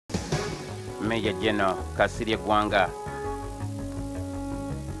Maj.Gen KASIRYE Ggwanga.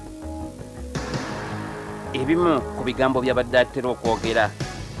 Ebimu ku bigambo by'abadde atera okwogera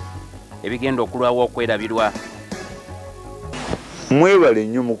ebigenda okulwawo okwerabirwa. Mwebale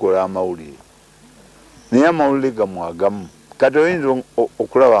nnyo mukola amawulire naye amawulire gamwagamu kati oyinza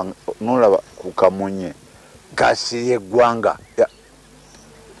okulaba n'olaba ku kamunye KASIRYE Ggwanga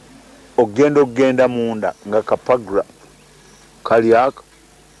ogenda munda nga kapagra kali aka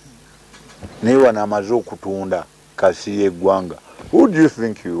naye wano amaze okutunda KASIRYE Ggwanga. Who do you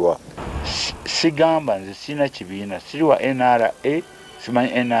think you are? Sigamba nze sina kibiina, siri wa NRA,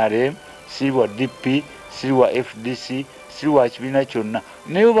 simanyi NRM, siri wa DP, siri wa FDC, siri wa kibiina kyonna.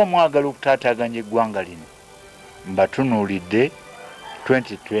 Naye oba mwagala okutaataaganya eggwanga lino mbatunuulidde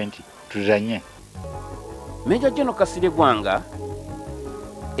 2020 tuzanye. Maj.Gen KASIRYE Ggwanga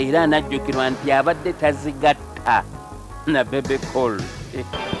era anajjukirwa nti abadde tazigatta na Bebe Cool.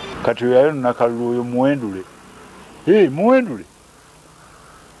 Kati yayo nakalulu muwendule. Muwendule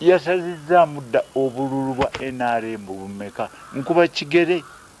yasazizaamu dda obululu bwa NRM bumeka nkuba kigere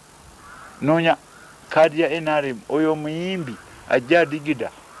noonya kaadi ya NRM oyo omuyimbi ajja adigida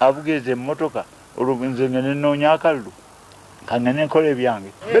avugeeza emmotoka olwo nze ngene noonya akalulu kangene nkola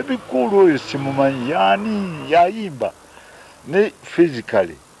ebyange. Bebe Cool oyo simumanyi yaani yayimba ne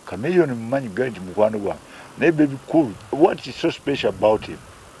physically kameyoni mumanyi gandi mukwano gwange naye Bebe Cool what is so special about him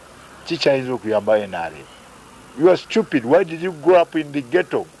kikyayinza okuyamba NRM. You are stupid. Why did you grow up in the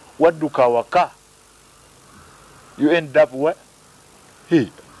ghetto? What do kawaka? You end up what?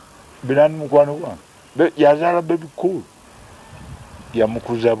 Binani mukwano wange. Yazala Bebe Cool.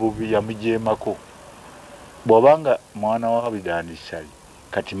 Yamukuza bubi yamujemako. Bwabanga mwana wa bidani sali.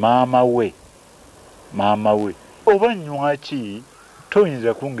 Kati mama we. Oba nywaki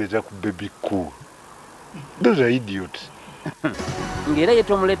toyinza kungeza ku Bebe Cool. Those are idiots. Ngera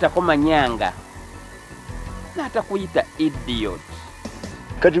yetomuleta manyanga. Nata kuyita idiot.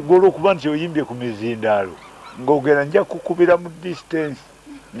 Kati golo okuba nti oyimbye ku mizindaalo ng'ogera nja kukubira mu distance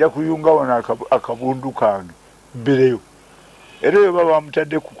nja kuyunga wano akabundu kange mbireyo era eyo baba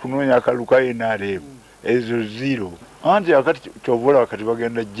bamutadde ku kunoonya akalulu ka NRM ezo zero anti akati kyovola wakati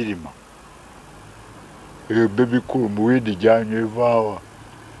bagenda girima Bebe Cool muwindi gyanywevaawa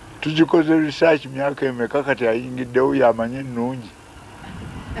tugikoze research myaka emeka kati ayingiddewo yamanye ennungi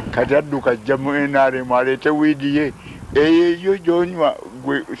kati adduka ajja mu NRM aleete wiidi ye eyo gyonywa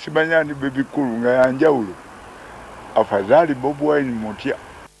gwe simanyani Bebe Cool nga yanjawulo afadhali Bob Wine mutya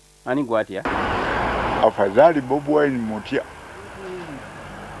ani gwatya afadhali Bob Wine mutya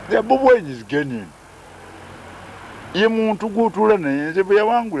Bob Wine is Kenyan ye muntu gutula naye nze bwe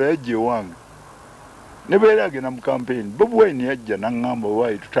yawangula yajja ewange ne beera agenda mu campaign Bob Wine yajja n'aŋŋamba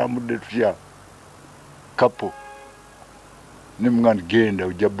waayi tutambudde tutya kapo ne muganda genda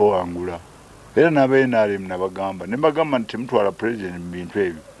ojja bawangula era n'aba NRM nabagamba ne bagamba nti temutwala president mu bintu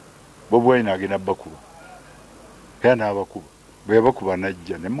ebyo Bob Wine agenda bakuba era n'abakuba bwe yabakuba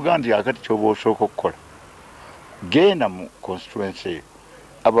najja ne mugamba nti akati kyoba osooka okukola genda mu constituency eyo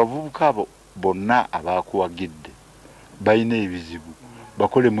abavubuka abo bonna abaakuwagidde balina ebizibu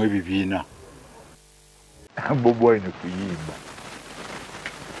bakolemu ebibiina Bob Wine kuyimba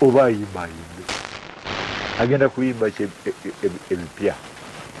oba ayimba agenda kuyimba ebipya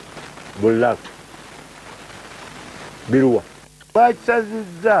bulaku biruwa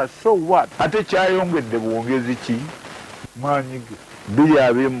bakisazizza so what ate kyayongedde bwongezi ki mwanyige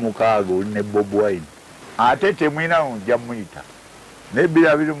 226 oli ne Bob Wine ate temwina nja muyita ne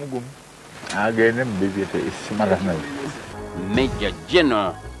 221 agende mubibyete esimala nayo. Maj.Gen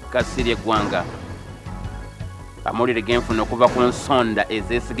KASIRYE Ggwanga amawulire genfuna okuva ku nsonda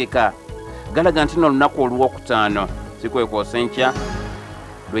ezeesigika galaga nti n'olunaku olwokutaano zikwekwosa enkya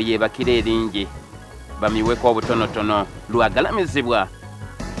lwe yeebakira eringi bamiweko obutonotono lwagalamizibwa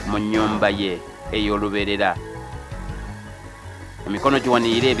mu nnyumba ye ey'olubeerera emikono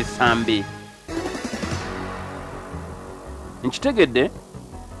giwanirira ebisambi. Nkitegedde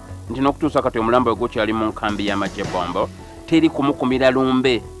nti n'okutuusa kati omulambo we gukyali mu nkambi y'amagye bombo teri kumukumira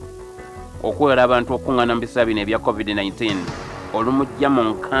lumbe okwewala abantu okuŋŋaana mu biseera bino ebya COVID-19 olumujja mu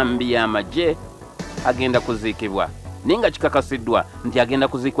nkambi y'amagye agenda kuziikibwa naye nga kikakasiddwa nti agenda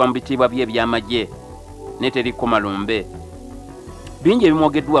kuziikibwa mu bitiibwa bye eby'amagye ne teriko malumbe. Bingi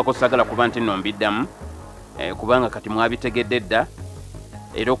ebimwogeddwako sagala kuba nti nno mbiddamu kubanga kati mwabitegedde dda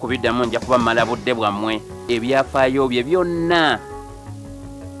era okubiddamu nja kuba mmala budde bwammwe ebyafaayo bye byonna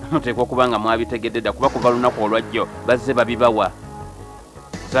muteekwa okuba nga mwabitegedde dda kuba kuva lunaku olwajjo bazze babibawa.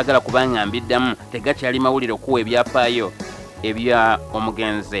 Sagala kubanga mbiddamu tegakyali mawulire okuwa ebyafaayo ebya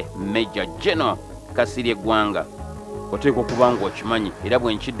omugenzi Maj.Gen KASIRYE Ggwanga. Oteekwa okuba ng'okimanyi era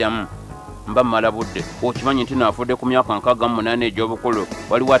bwe nkiddamu mba mmala budde okimanyi nti naafudde ku myaka 68 egy'obukulu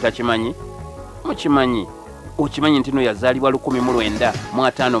waliwo atakimanyi mukimanyi okimanyi nti no yazaalibwa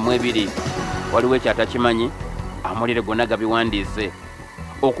 1952 waliwo ekyo atakimanyi amawulire gonna gabiwandiise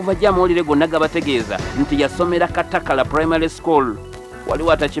okuva gye amawulire gonna gabategeeza nti yasomera Katakala primary school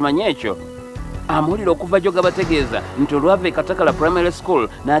waliwo atakimanyi ekyo amawulire okuva gyo gabategeeza nti olwava e Katakala primary school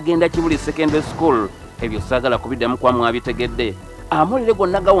n'agenda Kibuli secondary school ebyo saagala kubiddamu kwa mwabitegedde amawulire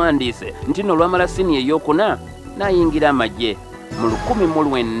gonna gawandiise nti no olwamala sini ey'okuna n'ayingira amagye mu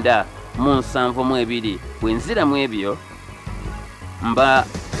 1972 bwe nziramu ebyo mba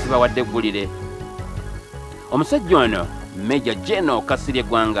sibawadde eggulire omusajja ono Maj.Gen Kasirye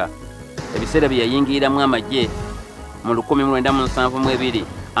Ggwanga ebiseera bye yayingiriramu amagye mu 1972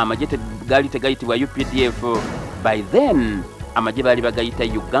 amagye gaali tegayitibwa UPDF by then amagye baali bagayita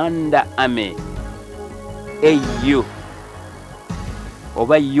Uganda Army AU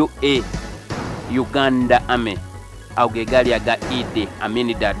oba UA Uganda Army awo ge gaali aga Idi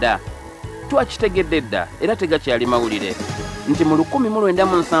Amin Dada twakitegedde dda era tegakyali mawulire nti mu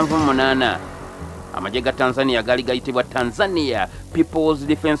 1978 amagye ga Tanzania gaali gayitibwa Tanzania People's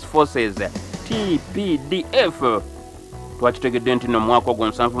Defence Forces TPDF twakitegedde nti no mwaka ogwo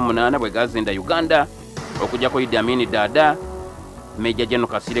 78 bwe gazinda Uganda okujjako Idi Amin Dada Maj.Gen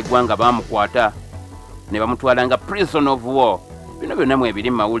Kasirye Ggwanga baamukwata ne bamutwala nga prison of war bino byonna mu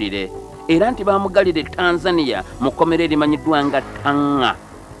ebiri mawulire era nti baamugalire Tanzania mu kkomera erimanyiddwa nga Tanga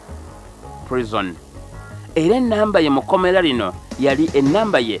prison era ennamba ye mu kkomera lino yali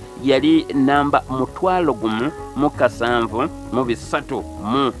ennamba ye yali namba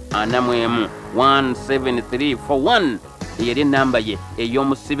 17341 yali ennamba ye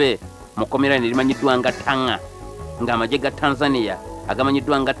ey'omusibe mu kkomera lino erimanyiddwa nga Tanga ng'amagye ga Tanzania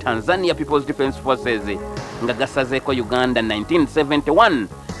agamanyiddwa nga Tanzania People's Defence Forces nga gasazeeko Uganda 1971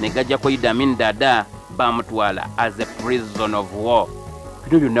 ne gajjako Idi Amin Dada baamutwala as a prison of war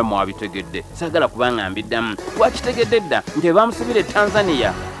bino byonna mwabitegedde saagala kubanga mbiddamu twakitegedde dda nti baamusibire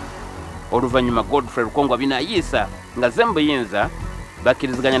Tanzania oluvannyuma Godfrey Lukongwa binayiisa nga ze mu buyinza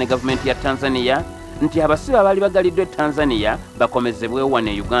bakkiriziganya ne gavumenti ya Tanzania nti abasibe abaali bagaliddwe Tanzania bakomezebwewo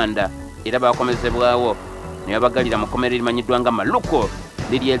wano e Uganda era bakomezebwawo ne babagalira mu kkomera erimanyiddwa nga Maluko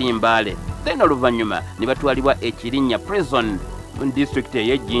liri eri Mbale then oluvannyuma ne batwalibwa ekirinnya prison mu disitulikiti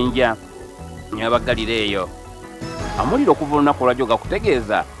ey'Ejjinja ne babagalira eyo amuliro okuva olunaku olwajjo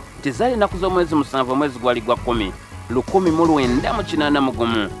gakutegeeza nti zaali ennaku z'omwezi 7 omwezi gwali gwa 10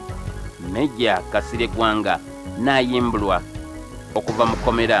 1981 Maj. Kasirye Ggwanga n'ayimbulwa okuva mu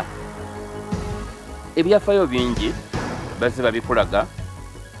kkomera ebyafaayo bingi bazze babikulaga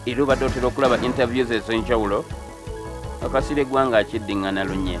era obadde otera okulaba interviews ez'enjawulo Kasirye Ggwanga akiddiŋŋana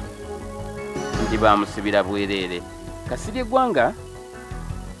lunye nti baamusibira bwereere Kasirye Ggwanga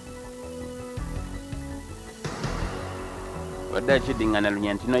wadde akiddiŋŋana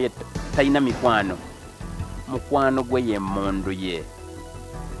lunye nti noye talina mukwano gwe y'emmundu ye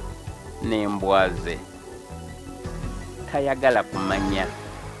n'embwaze tayagala kumanya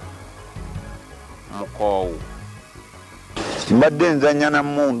mukoowu mbadde nzanya na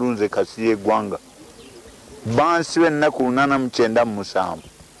mmundu nze Kasirye Ggwanga bansiba ennaku 87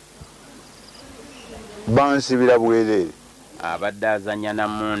 bansibira bwereere abadde azanya na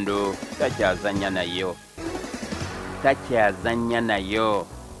mmundu takyazanya nayo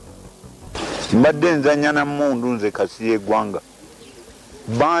mbadde nzanya na mmundu nze Kasirye Ggwanga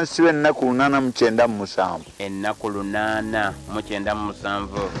bansiba ennaku 87 ennaku 897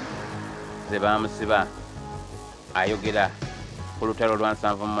 ze baamusiba ayogera ku lutalo lwa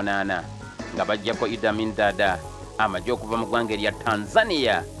 78 nga bajjako Idi Amin Dada amagye okuva mu ggwanga erya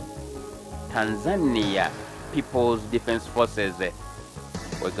Tanzania People's Defence Forces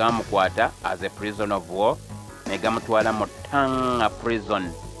we gamukwata as a prison of war ne gamutwala mu Tanga prison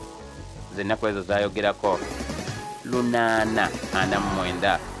zennaku ezo zayogerako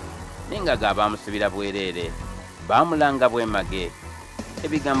 849 ninga ga baamusibira bwereere baamulanga bwemage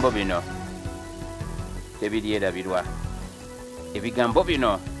ebigambo bino tebiryerabirwa ebigambo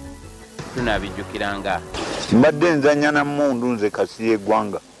bino tunaabijjukiranga mbadde nzanya na mmundu nze Kasirye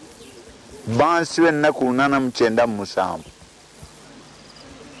Ggwanga bansiba ennaku 87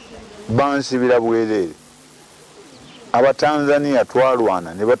 bansibira bwereere Abatanzania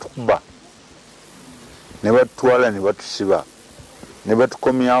twalwana ne batukuba ne batutwala ne batusiba ne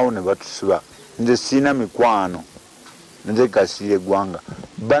batukomyawo ne batusiba nze siina mikwano nze Kasirye Ggwanga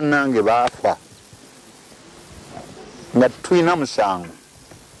bannange baafa nga tulina musango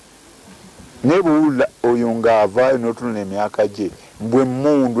nebuwulira oyo ng'avaayo n'otunula emyaka gye mbwe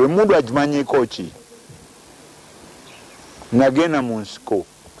emmundu agimanyiiko ki nagenda mu nsiko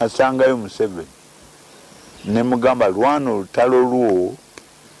asangayo Museveni ne mugamba lwana olutalo lwo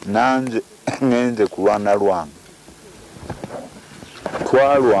nanze ngenze kulwana lwange.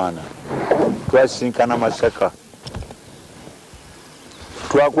 Twalwana twasinkana Masaka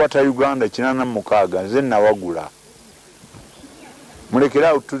twakwata Uganda 86 nze nawagula.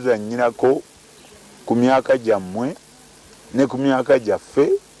 Mulekera otuzannyirako ku myaka gyammwe ne ku myaka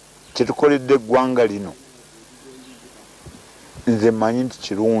gyaffe kyetukoledde eggwanga lino. Nze manyi nti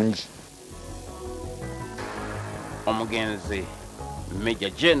kirungi. Omugenzi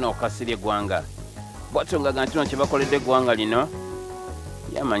Maj.Gen Kasirye Ggwanga bwatongaga nti kye bakoledde eggwanga lino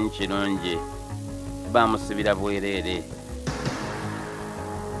yamanyi kirungi, bamusibira bwereere,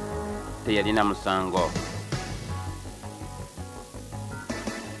 teyalina musango.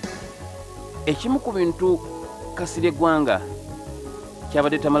 Ekimu ku bintu Kasirye Ggwanga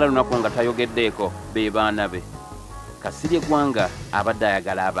kyabadde tamala lunaku nga tayogeddeeko be baana be. Kasirye Ggwanga abadde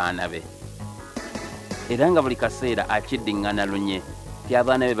ayagala abaana be era nga buli kaseera akiddiŋŋana lunye ti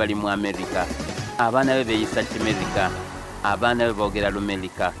abaana be bali mu Amerika, abaana be beeyisa Kimerika, abaana be boogera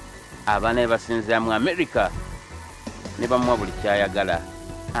Lumerika, abaana be basinzira mu Amerika ne bamuwa buli kyayagala.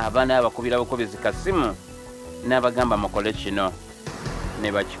 Abaana be bakubira bukubizi kasimu n'abagamba mukole kino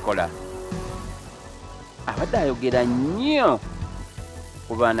ne bakikola. Abadde ayogera nnyo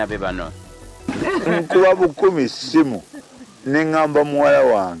ku baana be bano. Nkuba bukumi simu ne ngamba muwala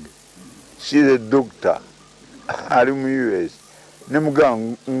wange, she's a doctor ali mu US, ne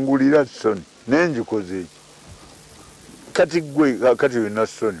mugamba ngulira Sony nenjikoze eki. Kati gwe kati wina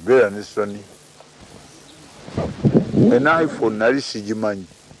Sony, beera ne Sony. An iPhone nali sigimanyi,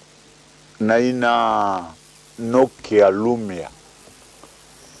 nalina Nokia Lumia,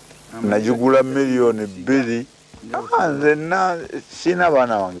 najigula $2,000,000. Nze sina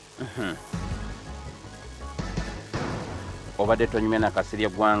baana wange. Obadde tonyumya na Kasirye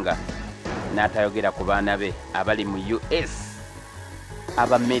Ggwanga n'atayogera ku baana be abali mu US,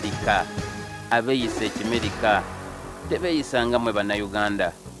 Abamerika, abeeyisa Ekimerika, tebeeyisanga mwe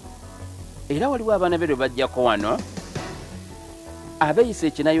Bannayuganda. Era waliwo abaana be lwe bajjako wano abeeyisa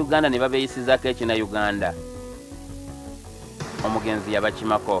Ekinayuganda ne babeeyisizaako Ekinayuganda. Omugenzi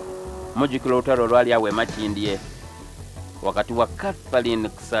yabakimako. Mujjukira olutalo olwali awo e Makindye wakati wa Catherine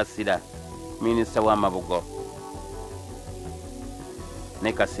Kusasira, minisita w'amabugo,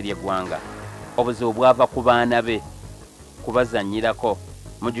 ne Kasirye Ggwanga. Obuzibu bwava ku baana be kubazannyirako.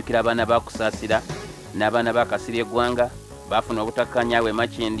 Mujjukira abaana ba Kusasira n'abaana ba Kasirye Ggwanga baafuna obutakkaanya awo e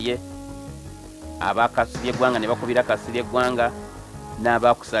Makindye. Aba Kasirye Ggwanga ne bakubira Kasirye Ggwanga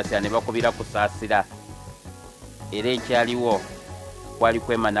n'aba Kusasira ne bakubira Kusasira. Era ekyaliwo kwali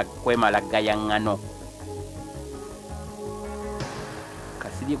kwemalagayaŋŋano.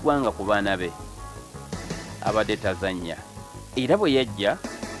 Kasirye Ggwanga ku baana be abadde tazannya. Era bwe yajja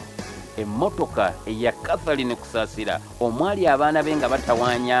emmotoka eya Catherine Kusasira, omwali abaana be nga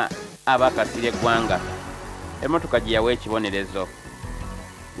batawaanya aba Kasirye Ggwanga, emmotoka gye yawa ekibonerezo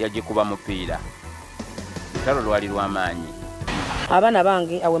yagikuba mupiira. Lutalo lwali lw'amaanyi. Abaana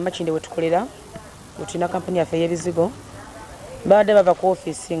bange awe Makindye wetukolera, wetulina kampani yaffe y'ebizigo, baadde bava ku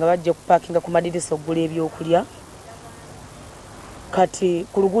ofiisi nga bajja kupaakinga ku madirisa okugula ebyokulya. Kati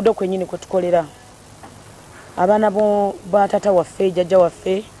ku luguudo kwennyini kwe tukolera, abaana ba taata waffe, jjajja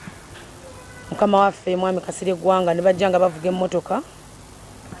waffe, mukama waffe mwami Kasirye Ggwanga ne bajja nga bavuga emmotoka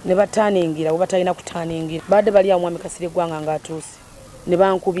ne bataaningira we batalina kutaaningira. Baadde bali awo mwami Kasirye Ggwanga ng'atuuse ne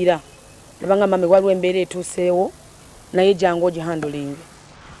bankubira ne bangamba mami waliwo embeera etuuseewo naye jangu ogihandulinge.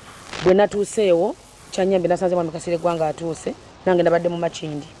 Bwe natuuseewo kyanyambe nasanze mwami Kasirye Ggwanga atuuse, nange nabadde mu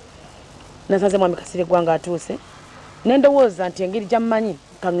Makindye. Nasanze mwami Kasirye Ggwanga atuuse ne ndowooza nti engeri gyammanyi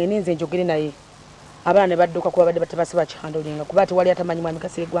kaŋŋende nze njogere naye. Abaana ne badduka kuba badde batabase bakihandulinga kuba ati wali atamanyi mwami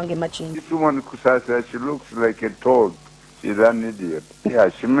Kasirye Ggwanga e Makindye. This woman Kusasira, she looks like a toad. She's an idiot. Yeah,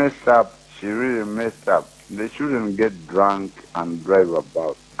 she messed up. She really messed up. They shouldn't get drunk and drive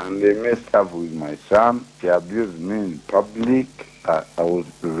about. And they messed up with my son. She abused me in public. I was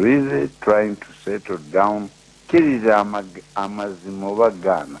really trying to settle down. Kirira amazima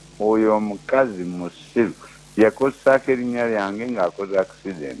bagana. Oyo omukazi musiru. Yakozesako erinnya lyange ng'akoze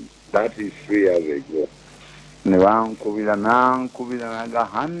accident. That is 3 years ago. Ne bankubira naga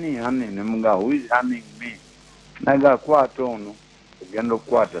honey ne mga who is hunting me. Naga kwata ono ogenda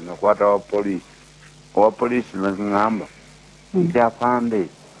okukwata nakwata wa police. Owa police ngamba nti apande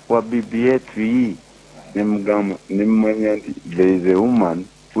wa bibi yetu yi ne mugamba ne mmanya nti there is a woman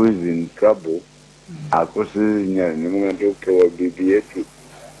who is in trouble. Akoseze erinnya ne mugamba nti okay wa bibi yetu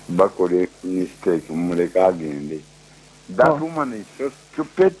bakole mistake mumuleka agende. That woman is so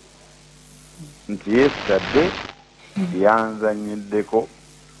stupid. Nti yesterday yanzanyiddeko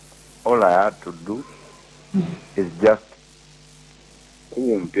all I had to do is just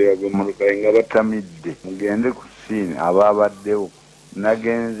kumpira gwemurukayi nga batamidde mugende ku scene abaabaddewo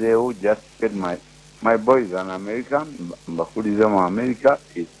nagenzeewo just get my boy is an American mbakuliza mu America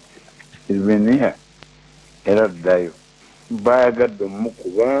is been here era ddayo bayagadde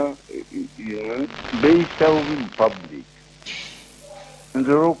omukuba beyitawo in public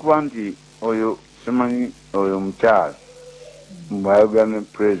nze olwokuba nti oyo simanyi oyo mukyala mbayogana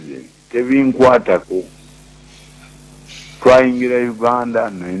president tebinkwatako twayingira Uganda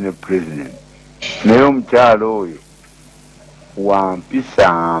nine president naye omukyala oyo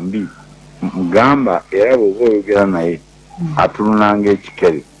wampisa mbi mugamba era bw'oba oyogera naye atulunanga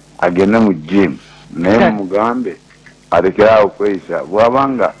ekikere agende mu gym naye mugambe alekerawo kweyisa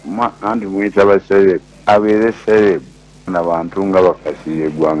bw'abanga anti mweyita baserebu abeere serebu n'abantu nga bakasirye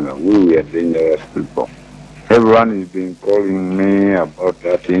Ggwanga. We are dangerous people. Everyone has been calling me about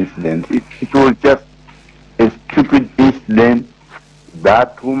that incident. It was just a stupid incident.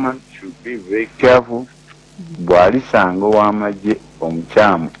 That woman should be very careful. Bw'alisanga ow'amagye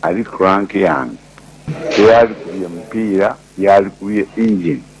omukyamu ali crank yange teyali kubye mupiira yali kubye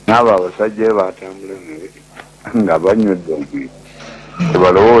engine n'abo abasajja be batambula naye nga banywedde omwiro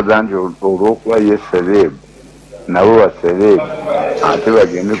tebalowooza nti olw'okuba ye serebu nabo baserebu ate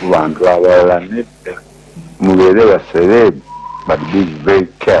bagende ku bantu abalala nedda mubeere baserebu but be very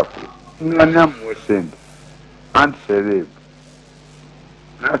careful nga namuwe sente anti serebu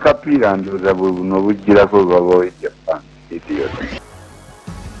n'akapiira ndowooza bwe buno bugirako babawe Japan idiot.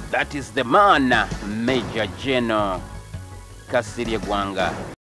 That is the man, Maj.Gen Kasirye Ggwanga.